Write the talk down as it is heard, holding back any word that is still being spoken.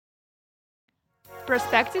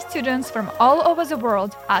Prospective students from all over the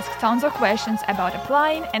world ask tons of questions about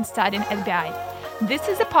applying and studying at BI. This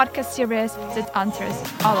is a podcast series that answers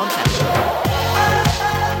all of them.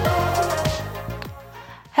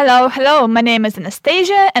 Hello, my name is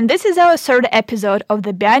Anastasia, and this is our third episode of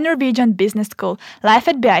the BI Norwegian Business School Life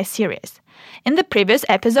at BI series. In the previous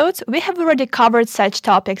episodes, we have already covered such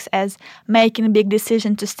topics as making a big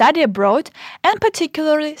decision to study abroad and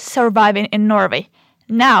particularly surviving in Norway.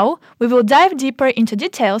 Now, we will dive deeper into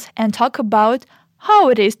details and talk about how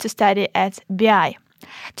it is to study at BI.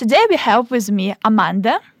 Today we have with me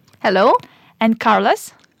Amanda. Hello. And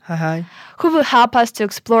Carlos. Hi. Who will help us to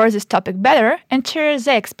explore this topic better and share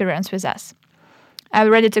their experience with us. Are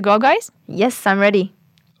you ready to go, guys? Yes, I'm ready.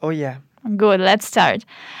 Oh, yeah. Good, let's start.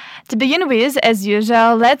 To begin with, as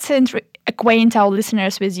usual, let's acquaint our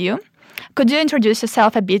listeners with you. Could you introduce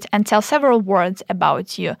yourself a bit and tell several words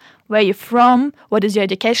about you? Where you're from, what is your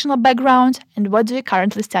educational background, and what do you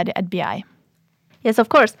currently study at BI? Yes, of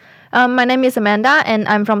course. My name is Amanda, and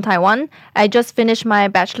I'm from Taiwan. I just finished my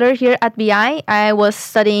bachelor here at BI. I was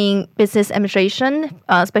studying business administration,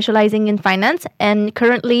 specializing in finance, and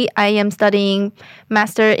currently I am studying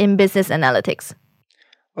master in business analytics.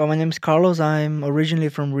 Well, my name is Carlos. I'm originally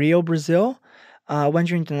from Rio, Brazil. I went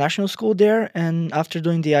to international school there, and after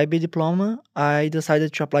doing the IB diploma, I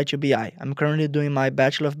decided to apply to BI. I'm currently doing my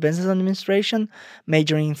Bachelor of Business Administration,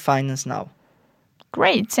 majoring in finance now.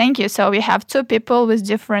 Great, thank you. So we have two people with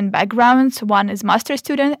different backgrounds. One is master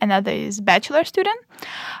student, another is bachelor student.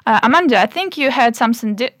 Amanda, I think you had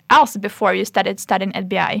something else before you started studying at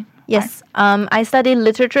BI. Yes, I studied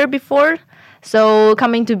literature before. So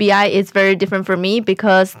coming to BI is very different for me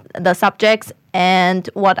because the subjects and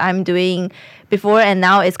what I'm doing before and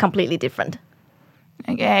now is completely different.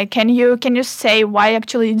 Okay, can you say why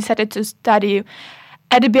actually you decided to study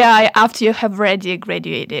at BI after you have already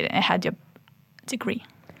graduated and had your degree?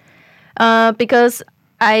 Because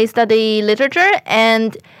I study literature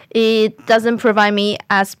and it doesn't provide me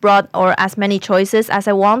as broad or as many choices as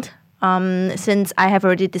I want. Since I have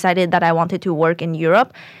already decided that I wanted to work in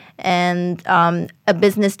Europe. And a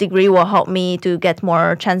business degree will help me to get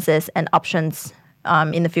more chances and options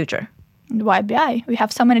in the future. Why BI? We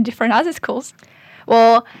have so many different other schools.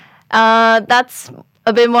 Well, that's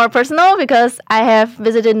a bit more personal because I have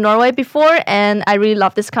visited Norway before and I really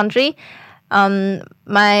love this country.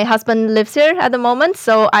 My husband lives here at the moment,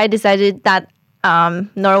 so I decided that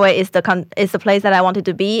Norway is the place that I wanted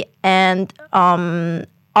to be, and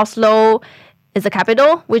Oslo is the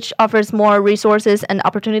capital, which offers more resources and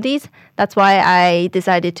opportunities. That's why I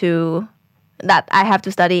decided that I have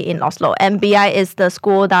to study in Oslo. And BI is the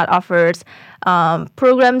school that offers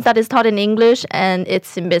programs that is taught in English and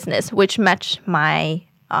it's in business, which matches my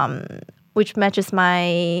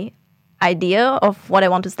idea of what I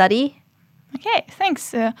want to study. Okay,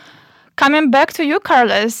 thanks. Coming back to you,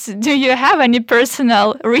 Carlos, do you have any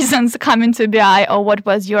personal reasons coming to BI, or what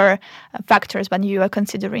was your factors when you were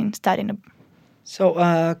considering studying? So,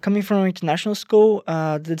 coming from international school,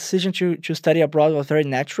 the decision to study abroad was very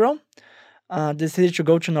natural. The decision to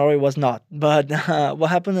go to Norway was not. But what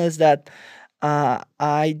happened is that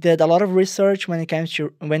I did a lot of research when it comes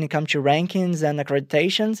to rankings and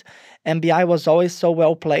accreditations, and BI was always so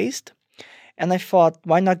well placed. And I thought,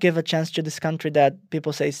 why not give a chance to this country that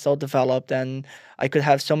people say is so developed, and I could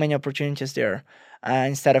have so many opportunities there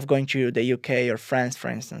instead of going to the UK or France, for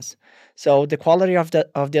instance. So the quality of the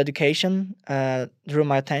education drew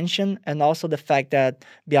my attention, and also the fact that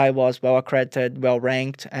BI was well accredited, well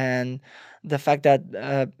ranked, and the fact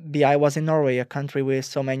that BI was in Norway, a country with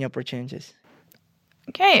so many opportunities.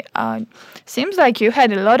 Okay, seems like you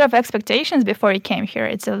had a lot of expectations before you came here.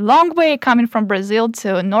 It's a long way coming from Brazil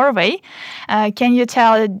to Norway. Can you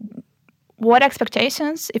tell what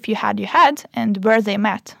expectations, if you had, and where they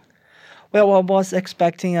met? Well, I was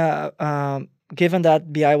expecting, given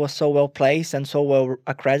that BI was so well placed and so well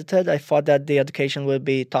accredited, I thought that the education would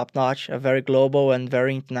be top-notch, a very global and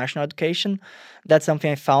very international education. That's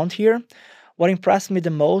something I found here. What impressed me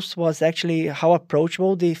the most was actually how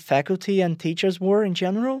approachable the faculty and teachers were in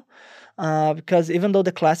general. Because even though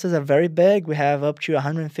the classes are very big, we have up to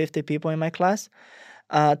 150 people in my class,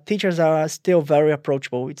 teachers are still very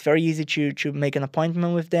approachable. It's very easy to make an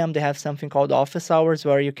appointment with them. They have something called office hours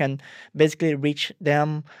where you can basically reach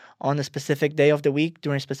them on a specific day of the week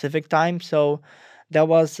during a specific time. So that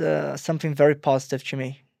was something very positive to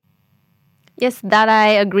me. Yes, that I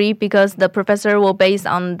agree, because the professor will base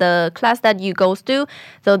on the class that you go to.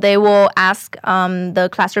 So they will ask the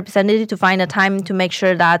class representative to find a time to make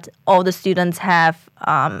sure that all the students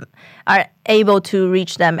are able to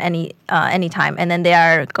reach them any time, and then they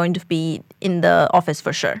are going to be in the office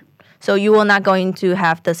for sure. So you will not going to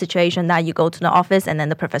have the situation that you go to the office and then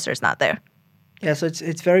the professor is not there. Yeah, so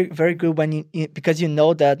it's very very good when because you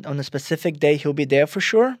know that on a specific day he'll be there for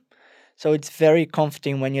sure. So it's very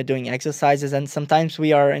comforting when you're doing exercises. And sometimes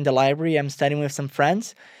we are in the library. I'm studying with some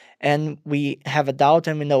friends, and we have a doubt,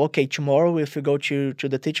 and we know, okay, tomorrow if we go to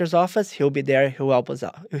the teacher's office, he'll be there. He'll help us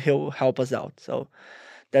out. He'll help us out. So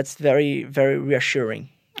that's very very reassuring.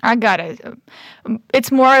 I got it.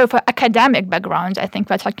 It's more of an academic background, I think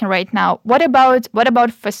we're talking right now. What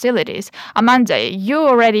about facilities? Amanda, you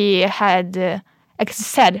already had,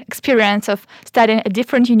 said, experience of studying at a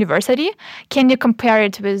different university. Can you compare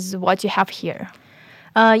it with what you have here?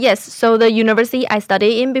 Yes, so the university I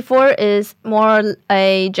studied in before is more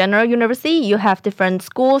a general university. You have different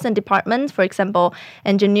schools and departments, for example,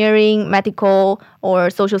 engineering, medical, or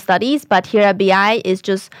social studies. But here at BI is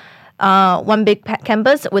just one big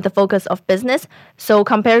campus with a focus of business. So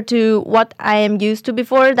compared to what I am used to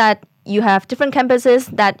before, that you have different campuses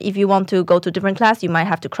that if you want to go to different class, you might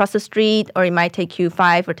have to cross the street, or it might take you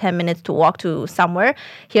 5 or 10 minutes to walk to somewhere.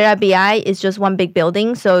 Here at BI, it's just one big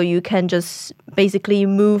building, so you can just basically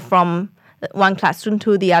move from one classroom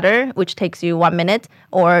to the other, which takes you 1 minute,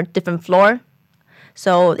 or different floor.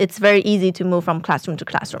 So it's very easy to move from classroom to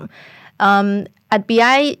classroom. At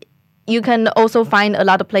BI, you can also find a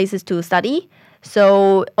lot of places to study.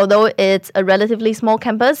 So although it's a relatively small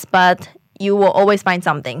campus, but you will always find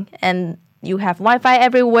something. And you have Wi-Fi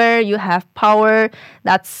everywhere, you have power.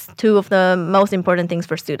 That's two of the most important things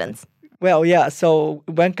for students. Well, yeah. So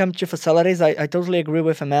when it comes to facilities, I totally agree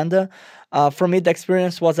with Amanda. For me, the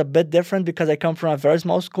experience was a bit different because I come from a very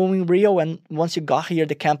small school in Rio. And once you got here,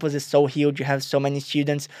 the campus is so huge. You have so many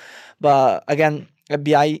students. But again, at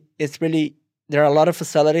BI, there are a lot of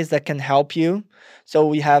facilities that can help you. So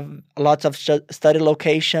we have lots of study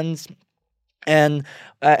locations. And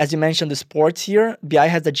as you mentioned, the sports here, BI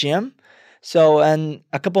has a gym. So, and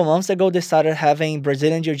a couple of months ago, they started having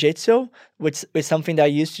Brazilian Jiu-Jitsu, which is something that I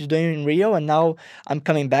used to do in Rio, and now I'm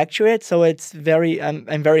coming back to it. So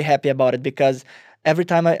I'm very happy about it because every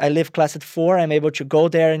time I leave class at 4, I'm able to go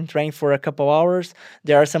there and train for a couple of hours.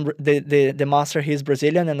 There are the master, he's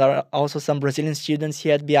Brazilian, and there are also some Brazilian students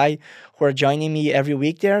here at BI who are joining me every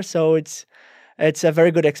week there. So it's a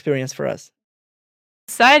very good experience for us.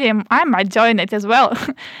 Exciting. I might join it as well.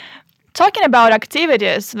 Talking about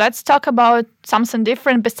activities, let's talk about something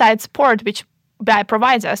different besides sport, which BI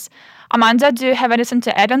provides us. Amanda, do you have anything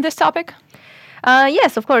to add on this topic?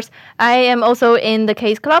 Yes, of course. I am also in the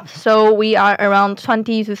CASE Club, so we are around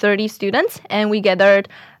 20 to 30 students, and we gathered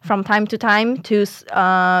from time to time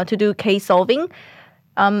to do case solving.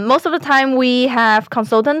 Most of the time, we have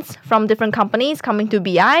consultants from different companies coming to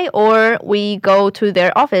BI, or we go to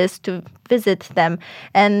their office to visit them,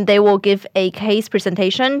 and they will give a case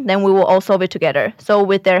presentation. Then we will all solve it together. So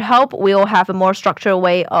with their help, we will have a more structured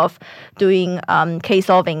way of doing case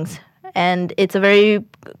solvings. And it's a very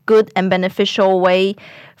good and beneficial way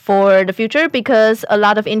for the future because a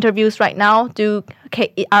lot of interviews right now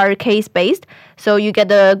are case-based. So you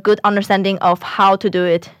get a good understanding of how to do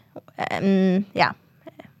it. Yeah.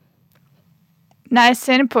 Nice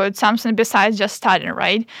input, something besides just studying,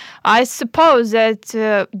 right? I suppose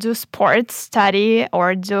that do sports study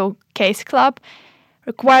or do case club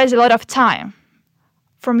requires a lot of time.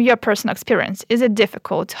 From your personal experience, is it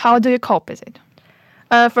difficult? How do you cope with it?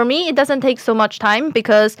 For me, it doesn't take so much time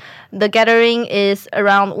because the gathering is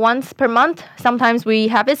around once per month. Sometimes we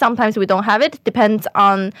have it, sometimes we don't have it. Depends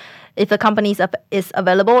on if the company is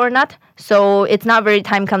available or not. So it's not very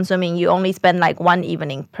time consuming. You only spend like one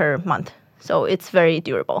evening per month. So it's very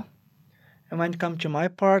durable. And when it comes to my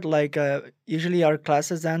part, usually our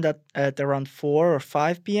classes end at around 4 or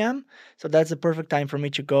 5 p.m. So that's the perfect time for me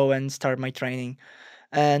to go and start my training.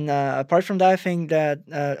 And apart from that, I think that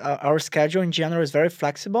our schedule in general is very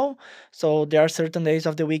flexible. So there are certain days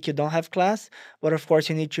of the week you don't have class. But of course,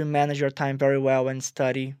 you need to manage your time very well and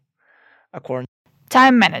study accordingly.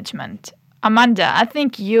 Time management. Amanda, I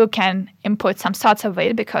think you can input some thoughts of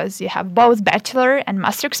it because you have both bachelor and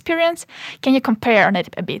master experience. Can you compare on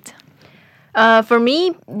it a bit? For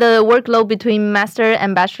me, the workload between master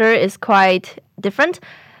and bachelor is quite different.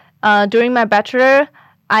 During my bachelor,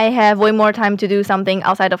 I have way more time to do something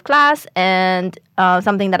outside of class and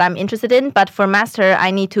something that I'm interested in. But for master, I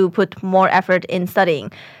need to put more effort in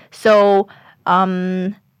studying. So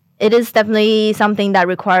it is definitely something that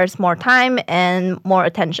requires more time and more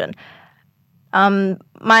attention.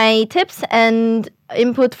 My tips and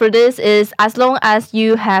input for this is as long as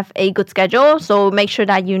you have a good schedule, so make sure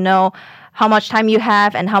that you know how much time you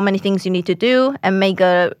have and how many things you need to do and make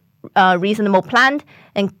a reasonable plan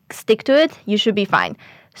and stick to it, you should be fine.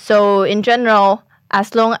 So in general,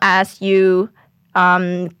 as long as you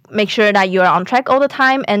make sure that you are on track all the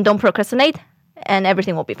time and don't procrastinate, and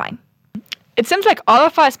everything will be fine. It seems like all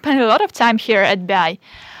of us spend a lot of time here at BI.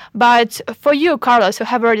 But for you, Carlos, who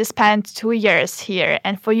have already spent 2 years here,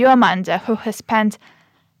 and for you, Amanda, who has spent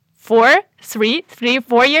 4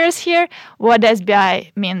 years here, what does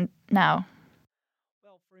BI mean now?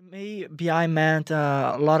 Well, for me, BI meant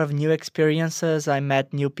a lot of new experiences. I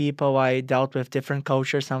met new people. I dealt with different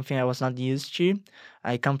cultures, something I was not used to.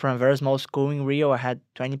 I come from a very small school in Rio. I had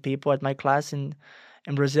 20 people at my class in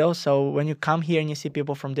Brazil. So when you come here and you see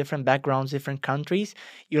people from different backgrounds, different countries,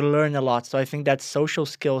 you learn a lot. So I think that social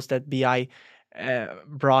skills that BI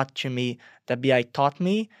brought to me, that BI taught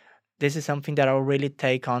me, this is something that I'll really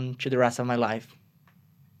take on to the rest of my life.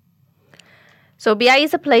 So BI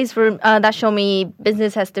is a place that show me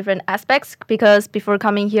business has different aspects, because before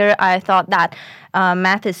coming here, I thought that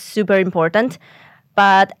math is super important.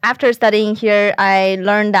 But after studying here, I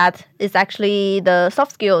learned that it's actually the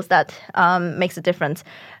soft skills that makes a difference.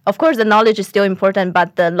 Of course, the knowledge is still important,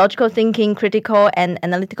 but the logical thinking, critical and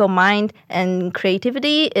analytical mind, and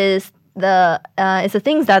creativity is the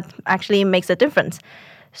things that actually makes a difference.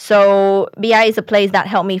 So BI is a place that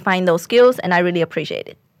helped me find those skills, and I really appreciate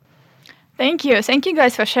it. Thank you. Thank you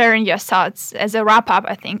guys for sharing your thoughts. As a wrap-up,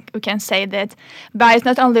 I think we can say that BI is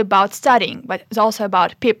not only about studying, but it's also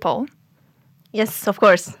about people. Yes, of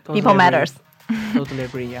course. Totally People agree. matters. Totally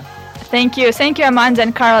agree, yeah. Thank you. Thank you, Amanda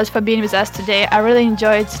and Carlos, for being with us today. I really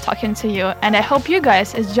enjoyed talking to you, and I hope you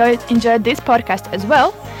guys enjoyed this podcast as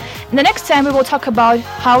well. And the next time we will talk about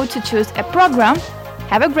how to choose a program.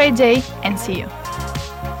 Have a great day, and see you.